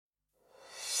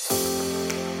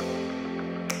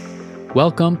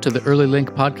Welcome to the Early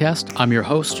Link Podcast. I'm your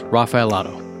host, Rafael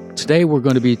Otto. Today we're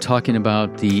going to be talking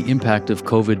about the impact of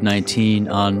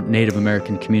COVID-19 on Native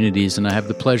American communities, and I have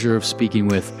the pleasure of speaking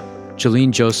with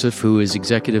Jolene Joseph, who is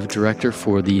Executive Director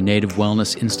for the Native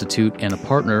Wellness Institute and a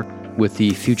partner with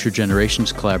the Future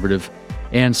Generations Collaborative,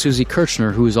 and Susie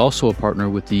Kirchner, who is also a partner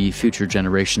with the Future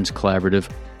Generations Collaborative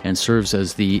and serves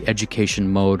as the Education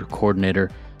Mode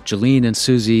Coordinator. Jolene and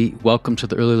Susie, welcome to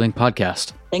the Early Link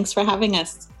Podcast. Thanks for having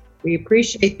us. We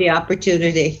appreciate the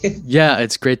opportunity. Yeah,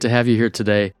 it's great to have you here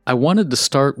today. I wanted to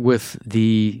start with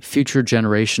the Future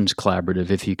Generations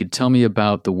Collaborative, if you could tell me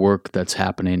about the work that's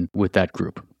happening with that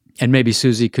group. And maybe,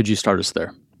 Susie, could you start us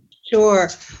there?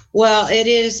 Sure. Well, it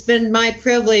has been my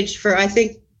privilege for, I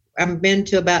think, I've been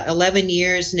to about 11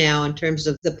 years now in terms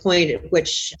of the point at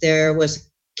which there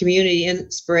was community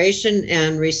inspiration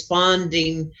and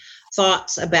responding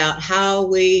thoughts about how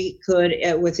we could,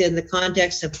 within the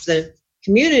context of the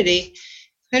community,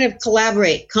 kind of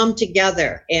collaborate, come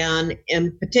together, and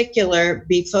in particular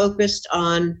be focused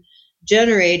on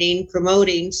generating,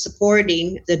 promoting,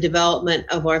 supporting the development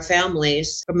of our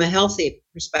families from a healthy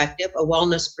perspective, a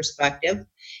wellness perspective,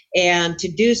 and to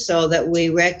do so that we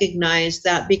recognize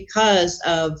that because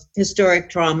of historic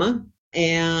trauma,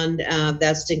 and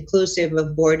that's inclusive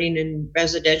of boarding and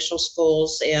residential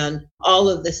schools and all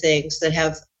of the things that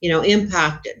have,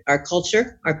 impacted our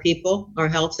culture, our people, our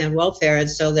health and welfare, and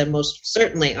so then most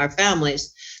certainly our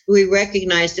families. We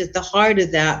recognized at the heart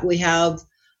of that, we have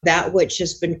that which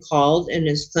has been called and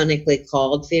is clinically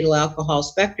called fetal alcohol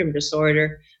spectrum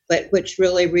disorder, but which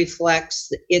really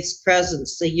reflects its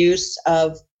presence, the use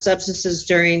of substances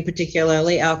during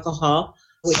particularly alcohol,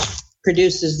 which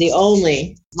produces the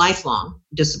only lifelong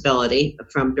disability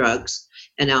from drugs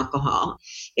and alcohol.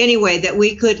 Anyway, that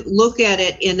we could look at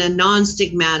it in a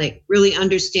non-stigmatic, really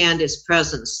understand its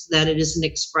presence, that it is an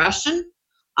expression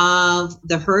of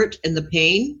the hurt and the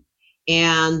pain,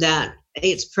 and that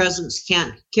its presence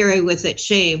can't carry with it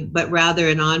shame, but rather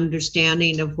an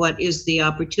understanding of what is the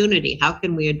opportunity. How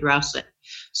can we address it?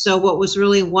 So what was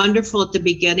really wonderful at the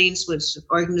beginnings was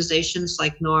organizations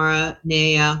like NORA,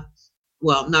 NAYA.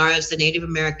 Well, NARA is the Native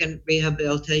American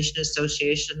Rehabilitation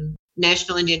Association,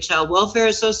 National Indian Child Welfare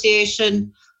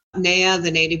Association, NAYA,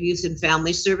 the Native Youth and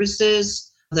Family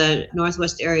Services, the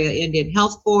Northwest Area Indian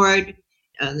Health Board,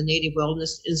 the Native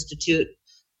Wellness Institute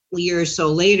a year or so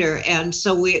later. And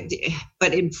so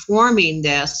but in forming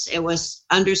this, it was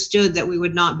understood that we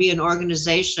would not be an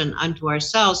organization unto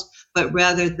ourselves, but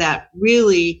rather that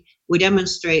really would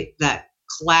demonstrate that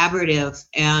collaborative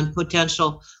and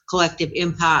potential collective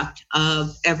impact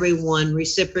of everyone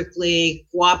reciprocally,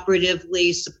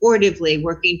 cooperatively, supportively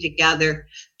working together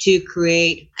to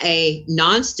create a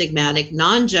non-stigmatic,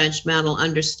 non-judgmental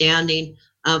understanding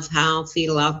of how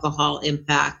fetal alcohol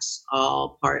impacts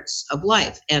all parts of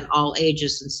life and all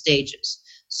ages and stages.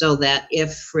 So that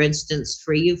if, for instance,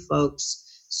 for you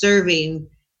folks serving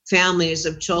families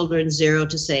of children 0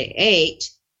 to say 8,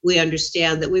 we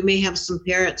understand that we may have some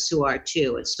parents who are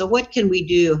too. And so what can we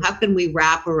do? How can we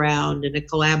wrap around in a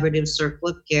collaborative circle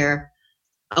of care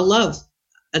a love,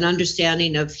 an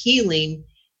understanding of healing,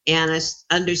 and an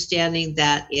understanding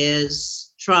that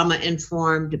is trauma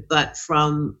informed, but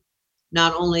from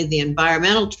not only the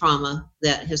environmental trauma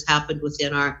that has happened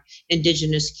within our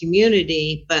Indigenous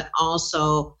community, but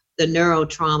also the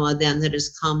neurotrauma then that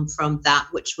has come from that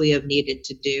which we have needed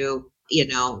to do,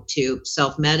 to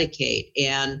self-medicate.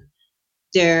 And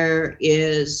there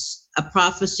is a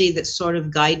prophecy that sort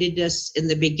of guided us in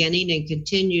the beginning and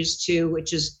continues to,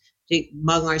 which is to,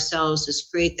 among ourselves, is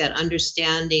create that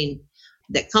understanding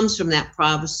that comes from that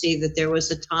prophecy that there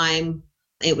was a time,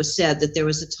 it was said that there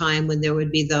was a time when there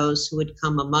would be those who would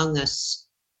come among us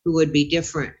who would be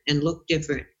different and look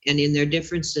different, and in their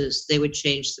differences, they would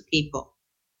change the people.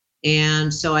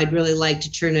 And so I'd really like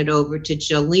to turn it over to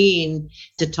Jolene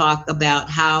to talk about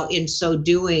how in so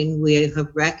doing we have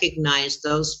recognized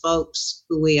those folks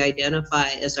who we identify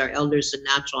as our elders and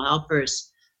natural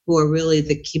helpers, who are really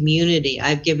the community.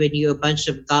 I've given you a bunch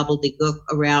of gobbledygook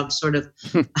around sort of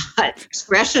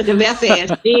expression of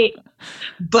FASD,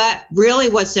 but really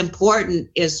what's important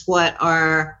is what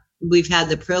we've had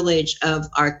the privilege of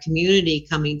our community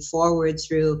coming forward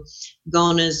through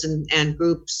GONAs and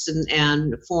groups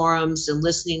and forums and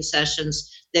listening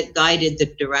sessions that guided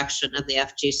the direction of the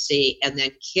FGC, and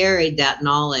then carried that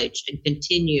knowledge and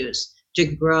continues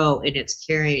to grow in its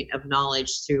carrying of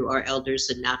knowledge through our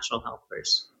elders and natural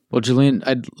helpers. Well, Jolene,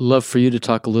 I'd love for you to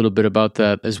talk a little bit about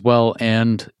that as well,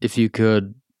 and if you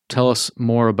could tell us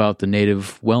more about the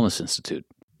Native Wellness Institute.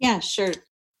 Yeah, sure.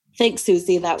 Thanks,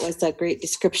 Susie. That was a great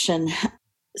description.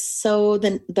 So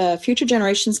the Future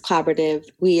Generations Collaborative,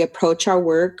 we approach our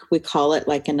work, we call it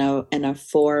like in a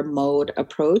 4-mode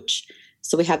approach.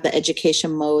 So we have the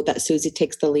education mode that Susie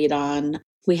takes the lead on.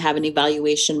 We have an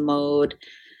evaluation mode.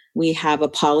 We have a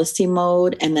policy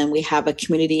mode, and then we have a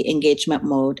community engagement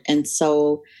mode. And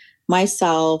so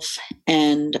myself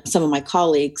and some of my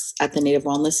colleagues at the Native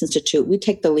Wellness Institute, we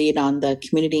take the lead on the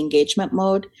community engagement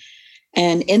mode.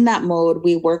 And in that mode,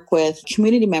 we work with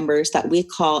community members that we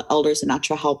call elders and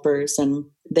natural helpers. And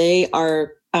they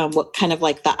are what kind of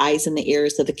like the eyes and the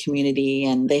ears of the community.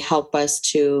 And they help us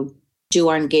to do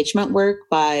our engagement work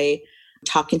by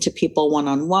talking to people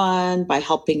one-on-one, by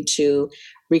helping to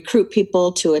recruit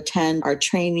people to attend our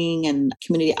training and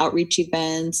community outreach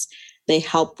events. They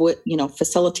help with,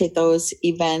 facilitate those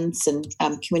events and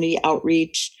community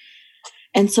outreach.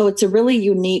 And so it's a really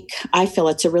unique, I feel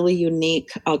it's a really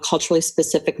unique, culturally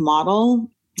specific model,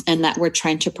 and that we're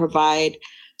trying to provide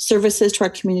services to our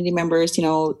community members,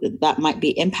 that might be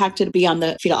impacted beyond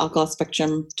the fetal alcohol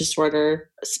spectrum disorder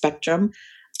spectrum.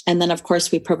 And then, of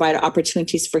course, we provide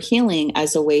opportunities for healing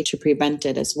as a way to prevent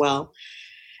it as well.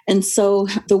 And so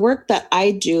the work that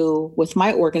I do with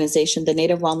my organization, the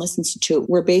Native Wellness Institute,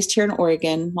 we're based here in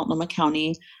Oregon, Multnomah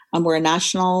County. We're a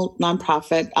national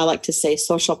nonprofit. I like to say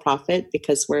social profit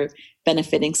because we're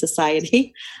benefiting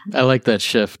society. I like that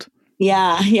shift.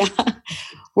 Yeah.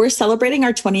 We're celebrating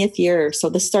our 20th year. So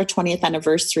this is our 20th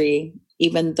anniversary,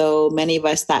 even though many of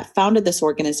us that founded this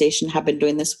organization have been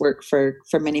doing this work for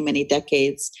many, many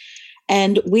decades.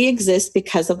 And we exist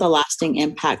because of the lasting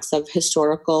impacts of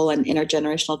historical and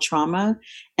intergenerational trauma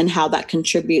and how that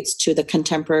contributes to the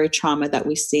contemporary trauma that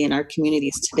we see in our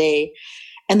communities today.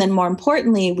 And then more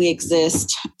importantly, we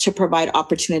exist to provide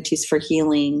opportunities for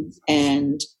healing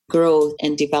and growth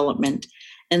and development.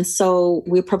 And so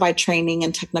we provide training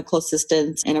and technical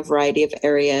assistance in a variety of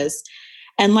areas.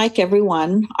 And like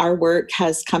everyone, our work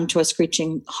has come to a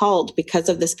screeching halt because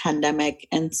of this pandemic.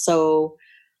 And so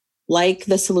like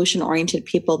the solution-oriented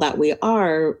people that we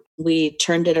are, we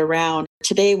turned it around.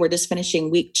 Today, we're just finishing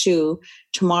week 2.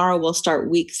 Tomorrow, we'll start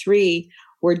week 3.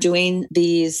 We're doing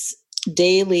these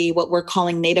daily, what we're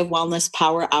calling Native Wellness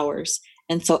Power Hours.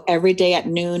 And so every day at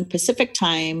noon Pacific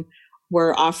time,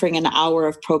 we're offering an hour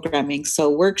of programming. So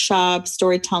workshops,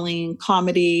 storytelling,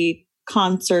 comedy,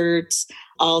 concerts,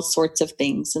 all sorts of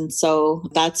things. And so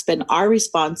that's been our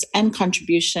response and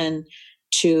contribution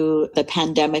to the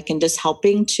pandemic, and just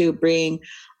helping to bring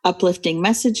uplifting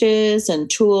messages and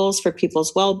tools for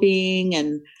people's well-being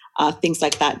and things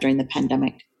like that during the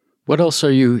pandemic. What else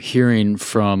are you hearing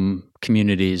from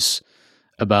communities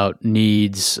about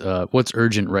needs? What's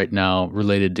urgent right now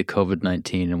related to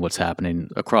COVID-19 and what's happening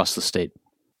across the state?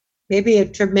 Maybe a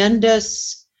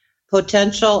tremendous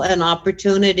potential and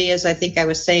opportunity, as I think I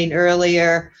was saying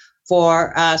earlier,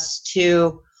 for us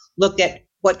to look at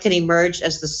what can emerge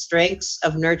as the strengths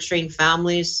of nurturing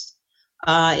families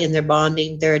in their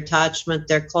bonding, their attachment,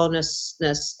 their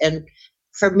closeness. And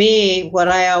for me, what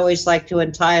I always like to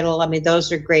entitle,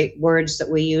 those are great words that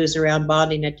we use around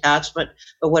bonding attachment,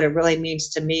 but what it really means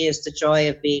to me is the joy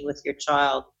of being with your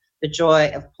child, the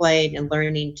joy of playing and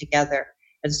learning together.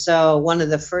 And so one of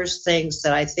the first things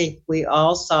that I think we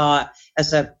all saw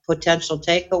as a potential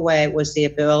takeaway was the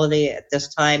ability at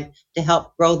this time to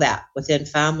help grow that within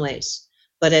families,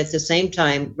 but at the same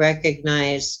time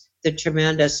recognize the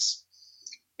tremendous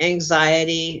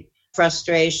anxiety,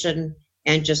 frustration,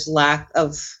 and just lack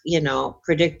of,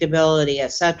 predictability, et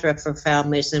cetera, for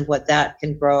families, and what that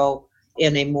can grow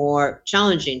in a more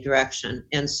challenging direction.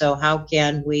 And so how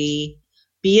can we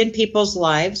be in people's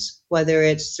lives, whether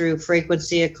it's through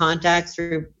frequency of contact,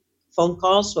 through phone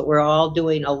calls, but we're all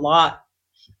doing a lot,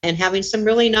 and having some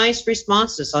really nice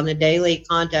responses on a daily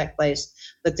contact place,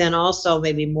 but then also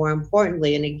maybe more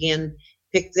importantly, and again,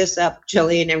 pick this up,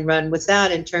 Jillian, and run with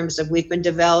that in terms of we've been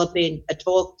developing a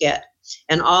toolkit,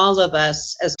 and all of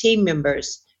us as team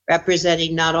members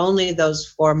representing not only those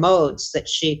 4 modes that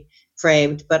she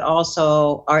framed, but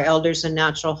also our elders and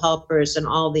natural helpers and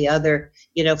all the other,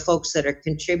 folks that are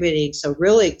contributing. So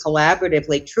really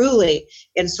collaboratively, truly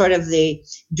in sort of the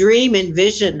dream and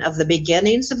vision of the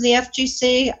beginnings of the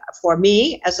FGC. For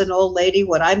me, as an old lady,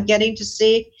 what I'm getting to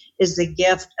see is the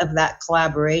gift of that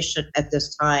collaboration at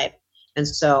this time. And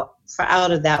so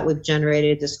out of that, we've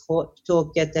generated this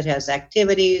toolkit that has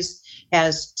activities,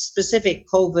 has specific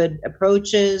COVID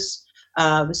approaches,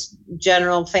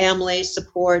 general family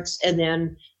supports, and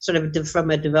then sort of from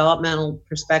a developmental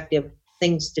perspective,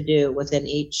 things to do within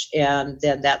each. And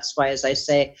then that's why, as I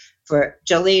say, for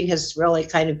Jolene has really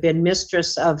kind of been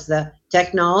mistress of the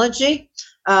technology,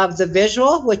 of the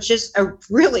visual, which is a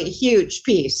really huge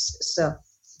piece. So,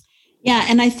 yeah,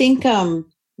 and I think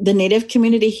The Native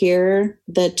community here,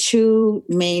 the two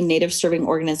main Native serving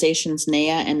organizations,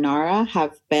 NAYA and NARA,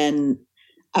 have been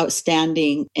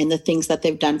outstanding in the things that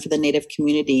they've done for the Native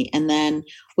community. And then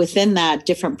within that,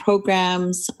 different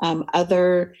programs,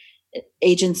 other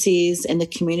agencies in the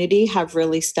community have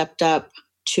really stepped up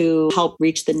to help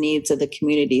reach the needs of the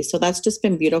community. So that's just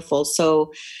been beautiful.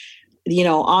 So,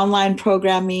 online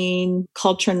programming,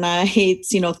 culture nights,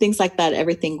 things like that,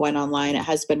 everything going online. It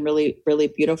has been really, really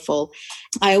beautiful.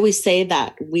 I always say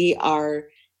that we are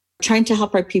trying to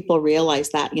help our people realize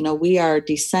that, we are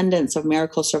descendants of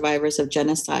miracle survivors of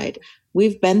genocide.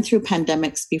 We've been through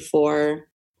pandemics before.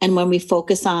 And when we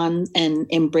focus on and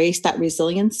embrace that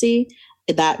resiliency,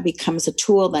 that becomes a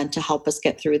tool then to help us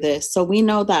get through this. So we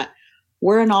know that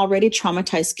we're an already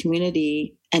traumatized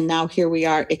community. And now here we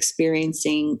are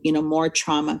experiencing, more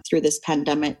trauma through this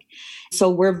pandemic. So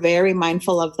we're very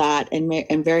mindful of that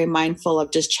and very mindful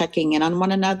of just checking in on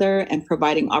one another and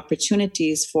providing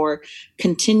opportunities for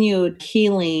continued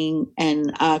healing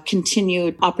and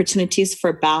continued opportunities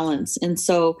for balance. And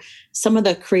so some of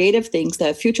the creative things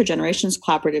that Future Generations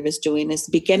Collaborative is doing is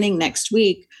beginning next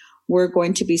week, we're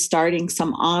going to be starting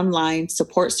some online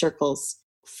support circles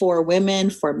for women,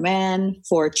 for men,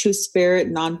 for two-spirit,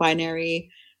 non-binary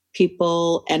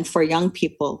people, and for young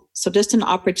people. So just an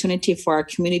opportunity for our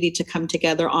community to come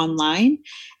together online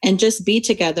and just be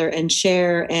together and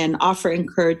share and offer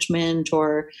encouragement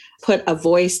or put a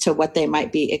voice to what they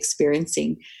might be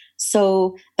experiencing.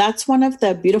 So that's one of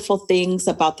the beautiful things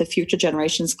about the Future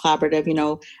Generations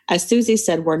Collaborative. As Susie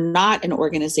said, we're not an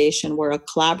organization, we're a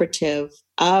collaborative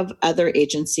of other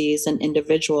agencies and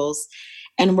individuals.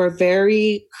 And we're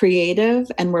very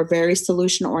creative and we're very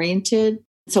solution oriented.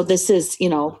 So this is,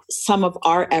 some of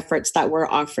our efforts that we're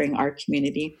offering our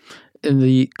community. In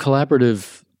the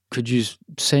collaborative, could you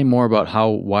say more about how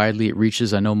widely it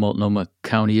reaches? I know Multnomah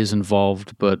County is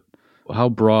involved, but how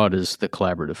broad is the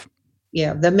collaborative?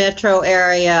 Yeah, the metro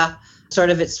area,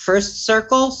 sort of its first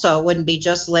circle, so it wouldn't be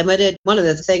just limited. One of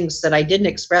the things that I didn't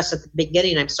express at the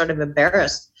beginning, I'm sort of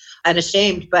embarrassed and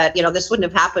ashamed, but this wouldn't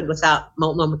have happened without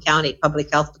Multnomah County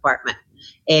Public Health Department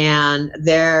and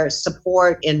their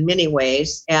support in many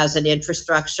ways as an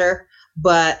infrastructure,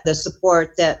 but the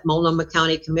support that Multnomah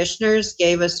County commissioners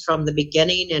gave us from the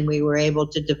beginning, and we were able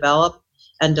to develop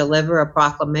and deliver a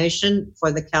proclamation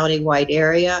for the county-wide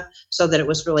area so that it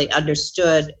was really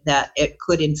understood that it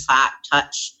could in fact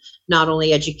touch not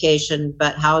only education,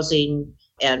 but housing,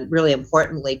 and really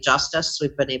importantly, justice.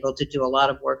 We've been able to do a lot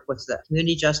of work with the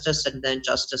community justice and then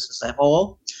justice as a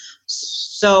whole.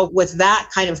 So with that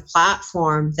kind of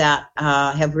platform that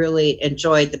have really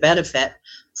enjoyed the benefit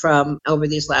from over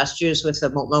these last years with the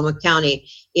Multnomah County,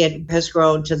 it has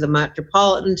grown to the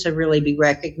metropolitan to really be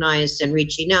recognized and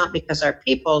reaching out because our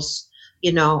peoples,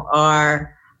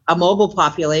 are a mobile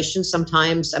population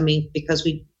sometimes. Because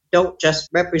we don't just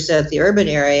represent the urban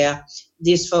area.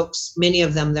 These folks, many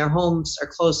of them, their homes are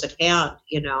close at hand,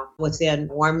 within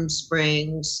Warm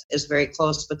Springs is very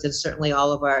close, but then certainly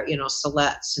all of our,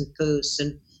 Siletz and Coos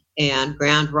and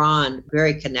Grand Ronde,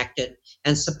 very connected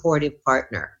and supportive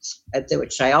partner,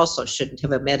 which I also shouldn't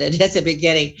have omitted at the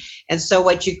beginning. And so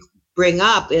what you bring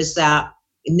up is that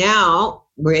now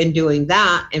we're in doing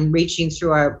that and reaching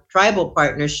through our tribal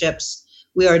partnerships,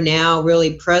 we are now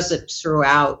really present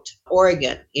throughout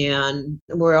Oregon. And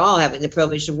we're all having the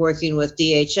privilege of working with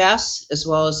DHS as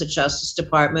well as the Justice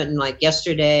Department. And like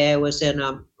yesterday, I was in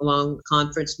a long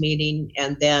conference meeting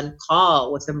and then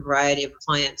call with a variety of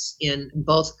clients in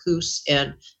both Coos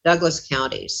and Douglas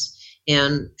counties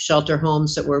and shelter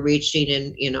homes that we're reaching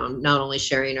and, not only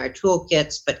sharing our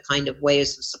toolkits, but kind of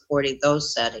ways of supporting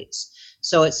those settings.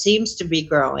 So it seems to be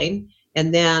growing.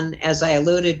 And then, as I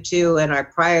alluded to in our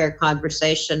prior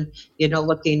conversation,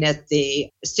 looking at the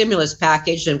stimulus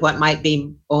package and what might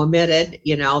be omitted,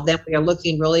 then we are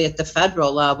looking really at the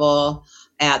federal level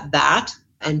at that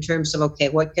in terms of, okay,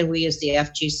 what can we as the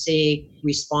FGC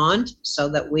respond so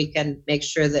that we can make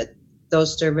sure that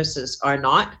those services are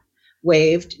not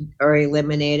waived or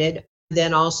eliminated.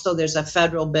 Then also there's a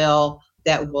federal bill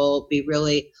that will be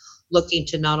really looking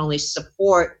to not only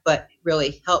support, but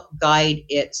really help guide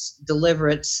its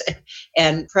deliverance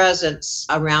and presence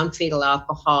around fetal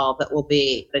alcohol that will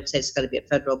be, I'd say it's going to be a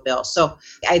federal bill. So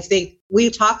I think we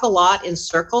talk a lot in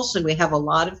circles and we have a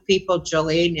lot of people,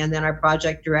 Jolene, and then our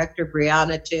project director,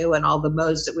 Brianna, too, and all the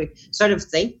modes that we sort of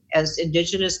think as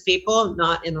Indigenous people,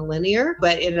 not in a linear,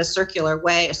 but in a circular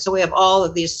way. So we have all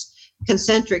of these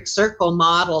concentric circle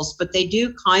models, but they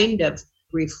do kind of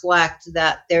reflect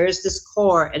that there is this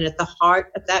core, and at the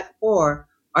heart of that core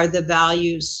are the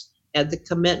values and the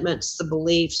commitments, the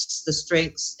beliefs, the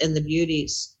strengths, and the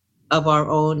beauties of our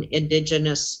own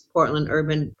indigenous Portland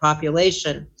urban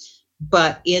population.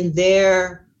 But in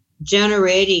their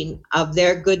generating of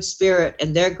their good spirit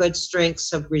and their good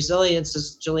strengths of resilience,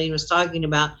 as Jolene was talking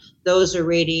about, those are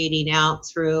radiating out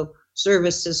through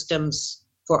service systems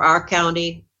for our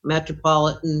county,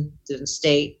 metropolitan, then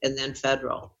state, and then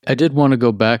federal. I did want to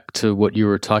go back to what you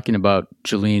were talking about,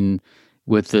 Jolene,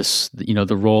 with this,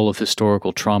 the role of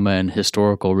historical trauma and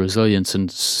historical resilience.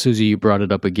 And Susie, you brought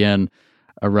it up again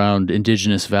around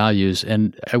Indigenous values.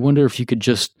 And I wonder if you could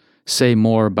just say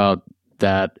more about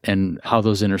that and how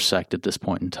those intersect at this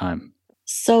point in time.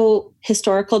 So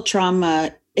historical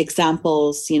trauma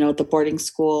examples, the boarding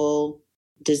school,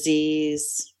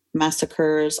 disease,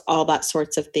 massacres, all that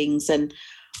sorts of things. And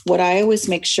what I always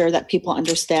make sure that people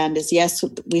understand is, yes,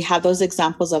 we have those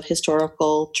examples of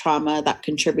historical trauma that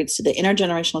contributes to the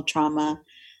intergenerational trauma,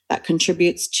 that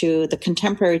contributes to the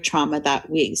contemporary trauma that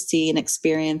we see and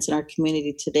experience in our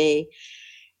community today.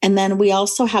 And then we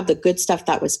also have the good stuff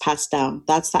that was passed down.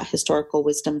 That's that historical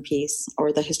wisdom piece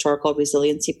or the historical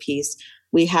resiliency piece.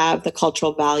 We have the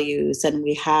cultural values and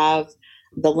we have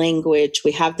the language,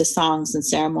 we have the songs and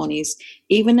ceremonies.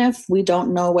 Even if we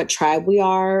don't know what tribe we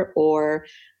are or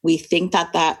we think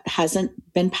that hasn't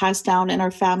been passed down in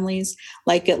our families,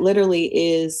 like it literally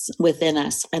is within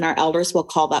us. And our elders will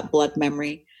call that blood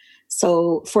memory.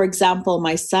 So, for example,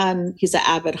 my son, he's an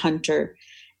avid hunter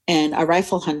and a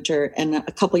rifle hunter. And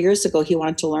a couple of years ago, he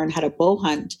wanted to learn how to bow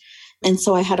hunt. And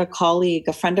so I had a colleague,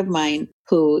 a friend of mine,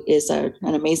 who is an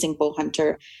amazing bow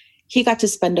hunter. He got to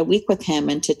spend a week with him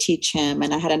and to teach him.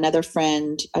 And I had another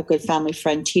friend, a good family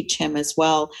friend, teach him as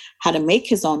well how to make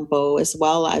his own bow as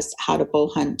well as how to bow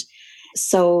hunt.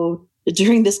 So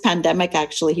during this pandemic,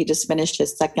 actually, he just finished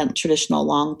his second traditional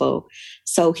longbow.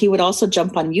 So he would also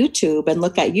jump on YouTube and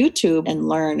look at YouTube and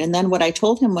learn. And then what I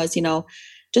told him was,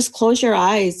 just close your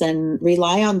eyes and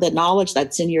rely on the knowledge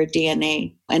that's in your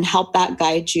DNA and help that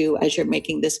guide you as you're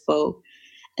making this bow.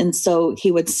 And so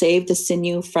he would save the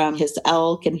sinew from his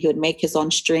elk and he would make his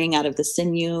own string out of the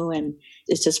sinew. And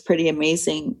it's just pretty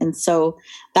amazing. And so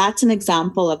that's an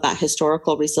example of that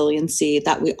historical resiliency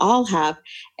that we all have.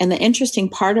 And the interesting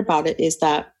part about it is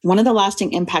that one of the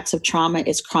lasting impacts of trauma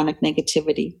is chronic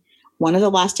negativity. One of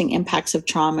the lasting impacts of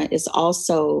trauma is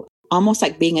also almost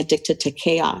like being addicted to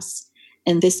chaos.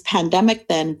 And this pandemic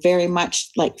then very much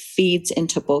like feeds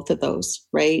into both of those,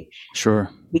 right? Sure.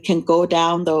 We can go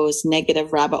down those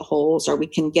negative rabbit holes or we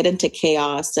can get into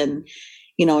chaos. And,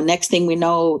 next thing we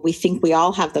know, we think we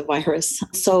all have the virus.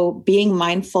 So being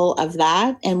mindful of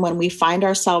that. And when we find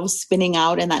ourselves spinning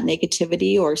out in that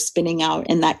negativity or spinning out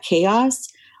in that chaos,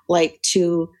 like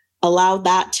to allow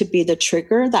that to be the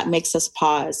trigger that makes us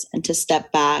pause and to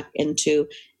step back and to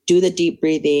do the deep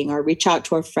breathing or reach out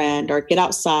to a friend or get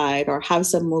outside or have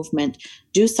some movement,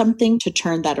 do something to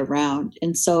turn that around.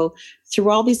 And so through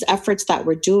all these efforts that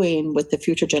we're doing with the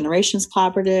Future Generations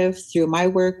Collaborative, through my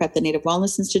work at the Native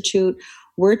Wellness Institute,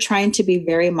 we're trying to be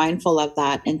very mindful of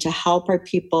that and to help our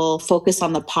people focus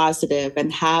on the positive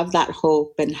and have that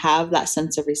hope and have that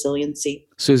sense of resiliency.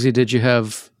 Susie, did you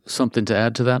have something to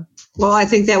add to that? Well, I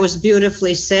think that was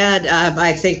beautifully said.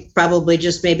 I think probably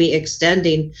just maybe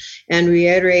extending and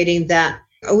reiterating that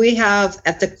we have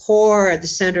at the core, at the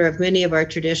center of many of our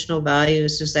traditional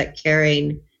values is that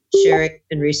caring, sharing,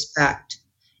 and respect.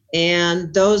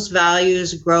 And those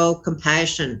values grow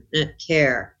compassion and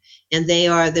care. And they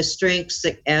are the strengths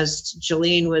that, as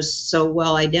Jolene was so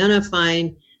well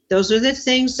identifying, those are the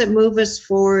things that move us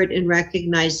forward in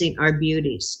recognizing our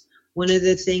beauties. One of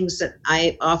the things that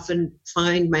I often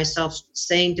find myself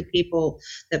saying to people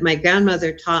that my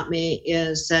grandmother taught me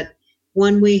is that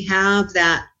when we have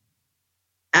that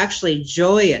actually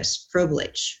joyous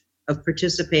privilege of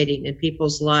participating in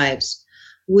people's lives,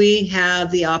 we have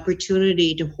the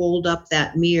opportunity to hold up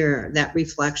that mirror, that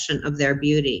reflection of their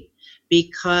beauty,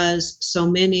 because so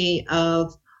many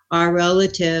of our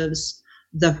relatives,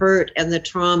 the hurt and the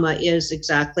trauma is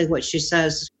exactly what she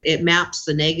says. It maps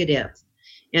the negative.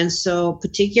 And so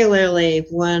particularly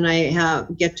when I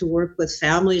get to work with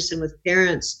families and with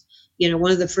parents,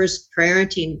 one of the first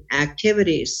parenting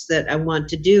activities that I want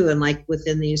to do, and like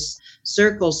within these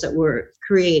circles that we're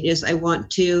create, is I want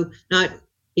to not,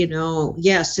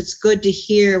 yes, it's good to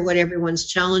hear what everyone's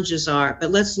challenges are,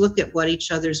 but let's look at what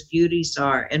each other's beauties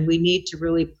are. And we need to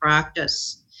really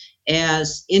practice,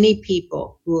 as any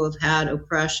people who have had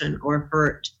oppression or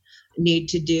hurt need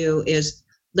to do, is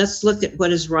let's look at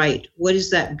what is right. What is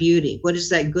that beauty? What is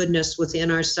that goodness within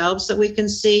ourselves that we can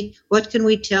see? What can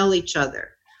we tell each other?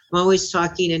 I'm always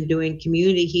talking and doing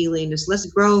community healing is let's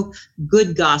grow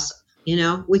good gossip.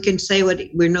 We can say what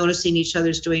we're noticing each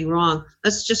other's doing wrong.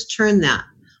 Let's just turn that.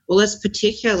 Well, let's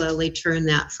particularly turn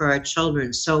that for our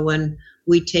children. So when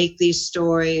we take these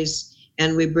stories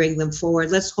and we bring them forward,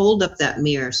 let's hold up that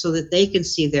mirror so that they can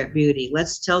see their beauty.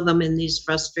 Let's tell them in these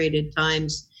frustrated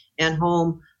times at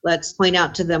home, let's point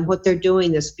out to them what they're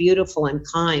doing that's beautiful and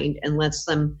kind, and let's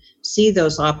them see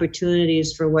those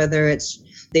opportunities for whether it's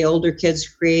the older kids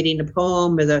creating a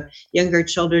poem or the younger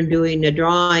children doing a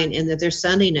drawing, and that they're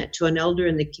sending it to an elder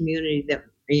in the community that,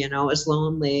 is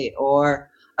lonely, or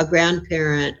a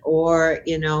grandparent, or,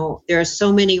 there are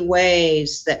so many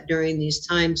ways that during these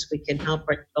times we can help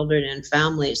our children and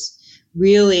families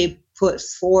really put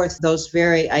forth those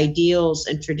very ideals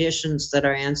and traditions that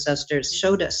our ancestors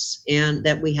showed us and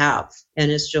that we have.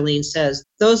 And as Jolene says,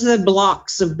 those are the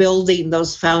blocks of building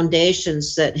those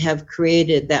foundations that have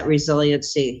created that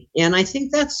resiliency. And I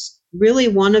think that's really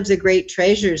one of the great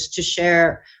treasures to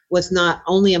share with not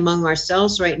only among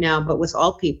ourselves right now, but with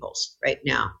all peoples right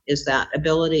now, is that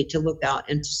ability to look out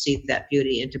and to see that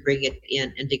beauty and to bring it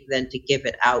in and then to give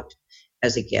it out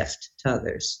as a gift to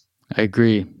others. I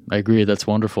agree. That's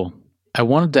wonderful. I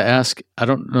wanted to ask, I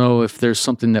don't know if there's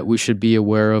something that we should be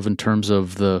aware of in terms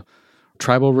of the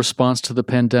tribal response to the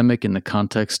pandemic in the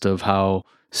context of how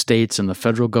states and the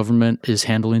federal government is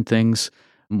handling things.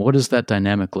 What does that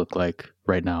dynamic look like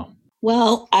right now?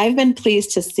 Well, I've been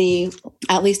pleased to see,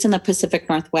 at least in the Pacific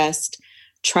Northwest,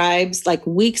 tribes like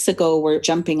weeks ago were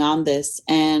jumping on this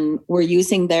and were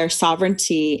using their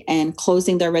sovereignty and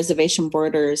closing their reservation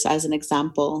borders as an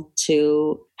example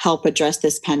to help address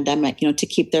this pandemic, to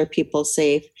keep their people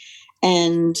safe.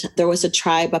 And there was a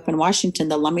tribe up in Washington,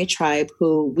 the Lummi tribe,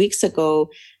 who weeks ago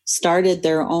started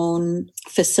their own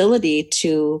facility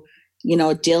to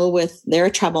deal with their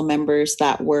tribal members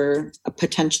that were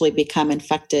potentially become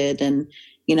infected, and,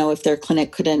 if their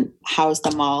clinic couldn't house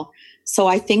them all. So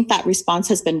I think that response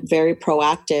has been very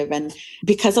proactive. And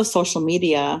because of social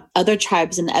media, other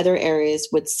tribes in other areas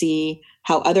would see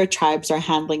how other tribes are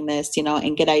handling this,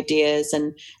 and get ideas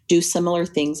and do similar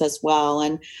things as well.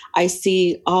 And I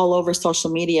see all over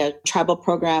social media, tribal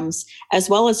programs,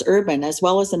 as well as urban, as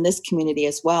well as in this community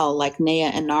as well, like Nea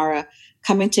and Nara,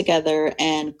 coming together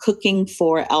and cooking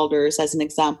for elders, as an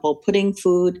example, putting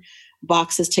food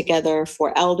boxes together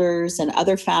for elders and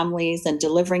other families and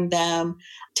delivering them,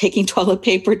 taking toilet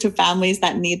paper to families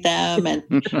that need them, and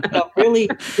really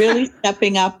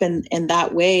stepping up in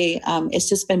that way. It's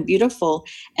just been beautiful.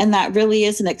 And that really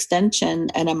is an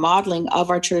extension and a modeling of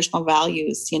our traditional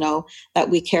values, that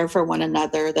we care for one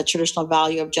another, the traditional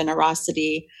value of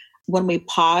generosity. When we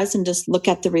pause and just look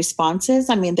at the responses,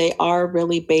 they are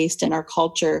really based in our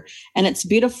culture, and it's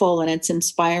beautiful and it's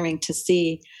inspiring to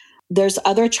see. There's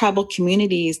other tribal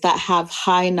communities that have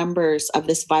high numbers of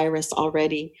this virus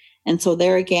already. And so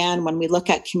there again, when we look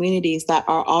at communities that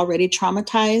are already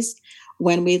traumatized,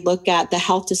 when we look at the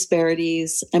health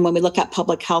disparities, and when we look at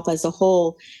public health as a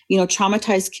whole,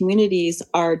 traumatized communities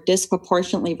are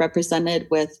disproportionately represented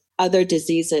with other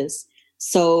diseases.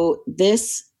 So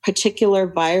this particular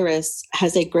virus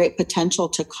has a great potential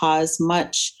to cause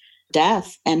much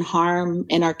death and harm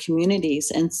in our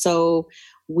communities. And so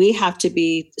we have to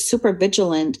be super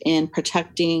vigilant in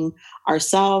protecting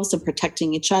ourselves and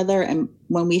protecting each other. And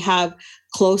when we have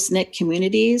close-knit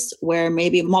communities where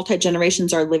maybe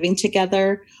multi-generations are living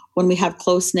together, when we have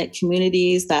close-knit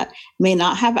communities that may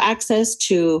not have access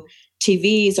to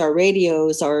TVs or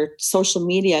radios or social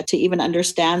media to even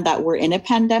understand that we're in a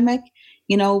pandemic,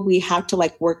 we have to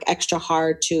work extra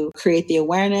hard to create the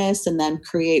awareness and then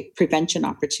create prevention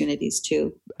opportunities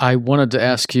too. I wanted to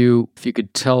ask you if you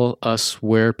could tell us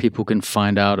where people can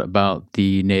find out about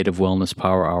the Native Wellness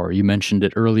Power Hour. You mentioned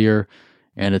it earlier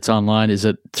and it's online. Is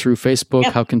it through Facebook?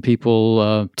 Yep. How can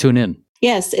people tune in?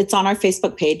 Yes, it's on our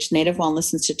Facebook page, Native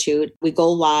Wellness Institute. We go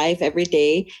live every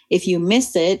day. If you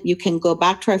miss it, you can go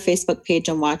back to our Facebook page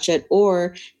and watch it,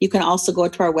 or you can also go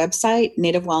to our website,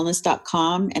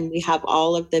 nativewellness.com, and we have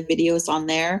all of the videos on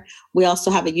there. We also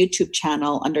have a YouTube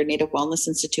channel under Native Wellness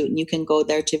Institute, and you can go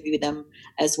there to view them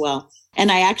as well.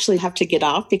 And I actually have to get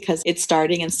off because it's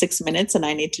starting in 6 minutes and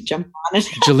I need to jump on it.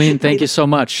 Jolene, thank you so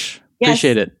much. Yes.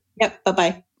 Appreciate it. Yep.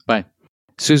 Bye-bye. Bye.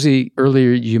 Susie,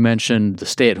 earlier you mentioned the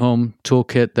stay-at-home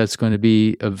toolkit that's going to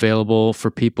be available for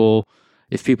people.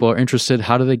 If people are interested,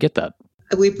 how do they get that?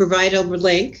 We provide a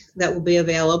link that will be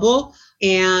available,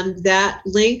 and that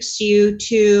links you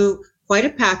to quite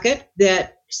a packet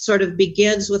that sort of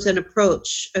begins with an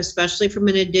approach, especially from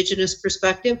an Indigenous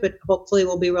perspective, but hopefully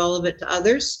will be relevant to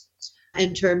others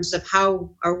in terms of how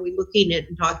are we looking at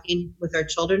and talking with our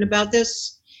children about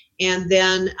this. And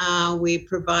then we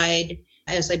provide,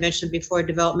 as I mentioned before,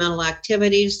 developmental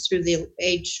activities through the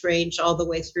age range all the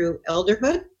way through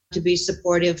elderhood to be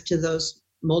supportive to those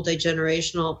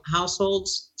multi-generational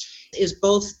households, is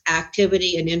both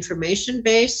activity and information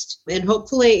based. And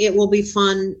hopefully it will be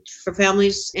fun for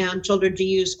families and children to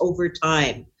use over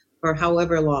time or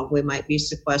however long we might be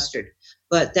sequestered.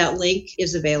 But that link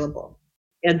is available.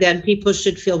 And then people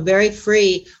should feel very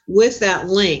free with that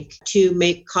link to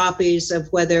make copies of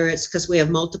whether it's because we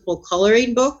have multiple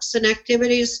coloring books and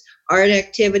activities, art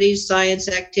activities, science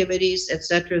activities,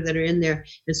 etc., that are in there.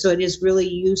 And so it is really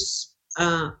use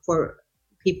for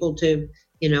people to,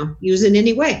 use in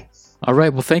any way. All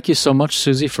right. Well, thank you so much,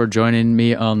 Susie, for joining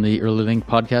me on the Early Link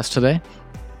podcast today.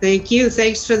 Thank you.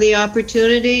 Thanks for the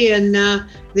opportunity and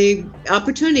the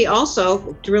opportunity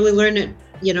also to really learn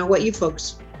what you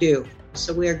folks do.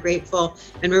 So we are grateful,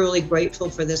 and we're really grateful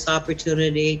for this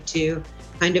opportunity to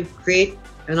kind of create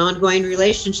an ongoing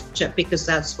relationship, because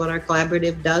that's what our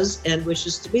collaborative does and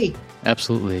wishes to be.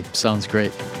 Absolutely. Sounds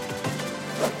great.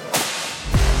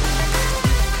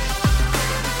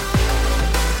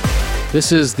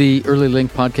 This is the Early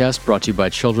Link podcast brought to you by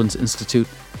Children's Institute.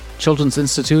 Children's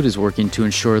Institute is working to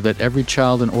ensure that every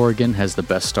child in Oregon has the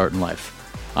best start in life.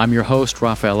 I'm your host,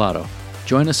 Rafael Otto.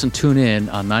 Join us and tune in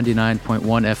on 99.1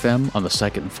 FM on the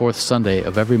second and fourth Sunday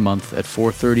of every month at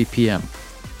 4:30 p.m.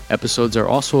 Episodes are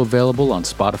also available on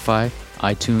Spotify,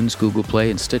 iTunes, Google Play,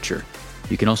 and Stitcher.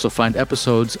 You can also find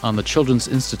episodes on the Children's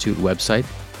Institute website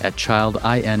at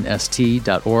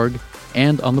childinst.org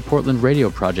and on the Portland Radio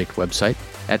Project website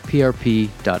at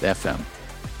prp.fm.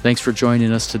 Thanks for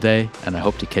joining us today, and I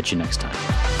hope to catch you next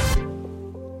time.